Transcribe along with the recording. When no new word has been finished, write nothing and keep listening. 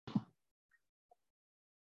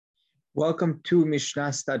Welcome to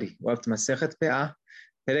Mishnah study. Welcome to Masechet Pe'ah,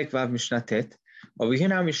 Perek Vav Mishnah Tet. Over here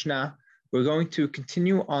now, Mishnah, we're going to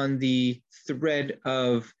continue on the thread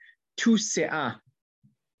of two se'ah.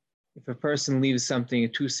 If a person leaves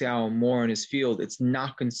something, two se'ah or more in his field, it's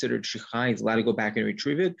not considered shichah. He's allowed to go back and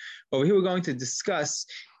retrieve it. Over here, we're going to discuss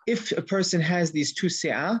if a person has these two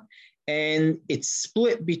se'ah and it's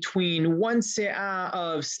split between one se'ah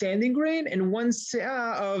of standing grain and one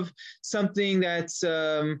se'ah of something that's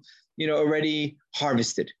already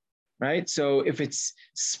harvested, right? So if it's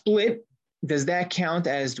split, does that count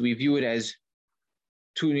as, do we view it as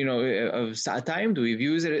two, of sa'atayim? Do we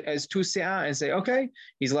view it as two se'ah and say, okay,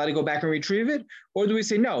 he's allowed to go back and retrieve it? Or do we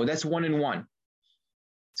say, no, that's one and one?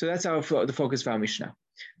 So that's the focus for our Mishnah.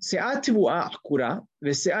 Se'ah tibu'ah akura,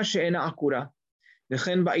 ve'se'ah she'ena akura,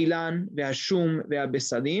 ve'chen ba'ilan, ve'ashum,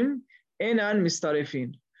 ve'abesadim, enan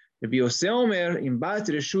mistarefin. Rabbi Yosef Omer, im bat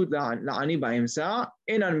reshut la'ani ba'imsa,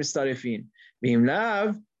 enan mistarefin. V'im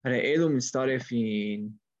lav, ha're'elu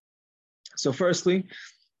mistarefin. So firstly,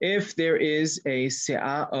 if there is a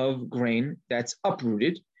se'ah of grain that's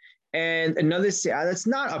uprooted and another se'ah that's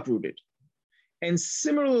not uprooted, and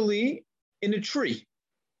similarly in a tree,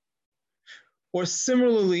 or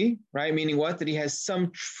similarly, right, meaning what? That he has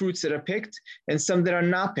some fruits that are picked and some that are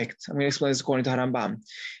not picked. I'm going to explain this according to Harambam.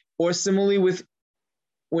 Or similarly with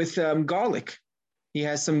garlic. He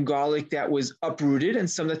has some garlic that was uprooted and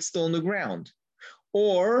some that's still in the ground.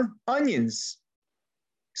 Or onions.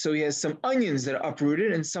 So he has some onions that are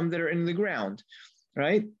uprooted and some that are in the ground,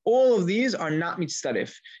 right? All of these are not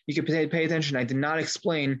mitzdaref. You can pay attention. I did not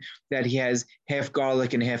explain that he has half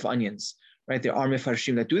garlic and half onions, right? There are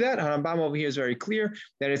mefarshim that do that. Harambam over here is very clear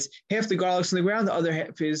that it's half the garlic's in the ground, the other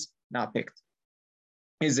half is not picked.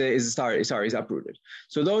 Is uprooted.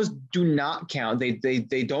 So those do not count.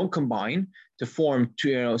 They don't combine to form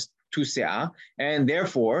two se'ah, and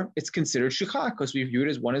therefore it's considered shichah because we view it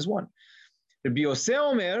as one. Rabbi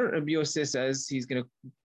Yosef says he's going to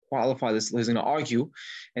qualify this. He's going to argue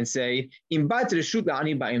and say, if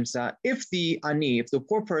the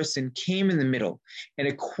poor person came in the middle and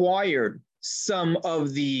acquired some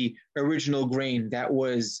of the original grain that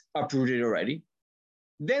was uprooted already,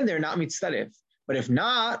 then they're not mitzdaref. But if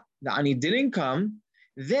not, the ani didn't come,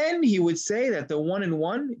 then he would say that the one and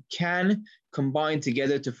one can combine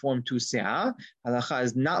together to form two se'ah. Halacha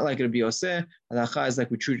is not like Rabbi Yosef. Halacha is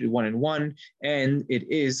like we treated one and one, and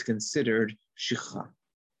it is considered shichah.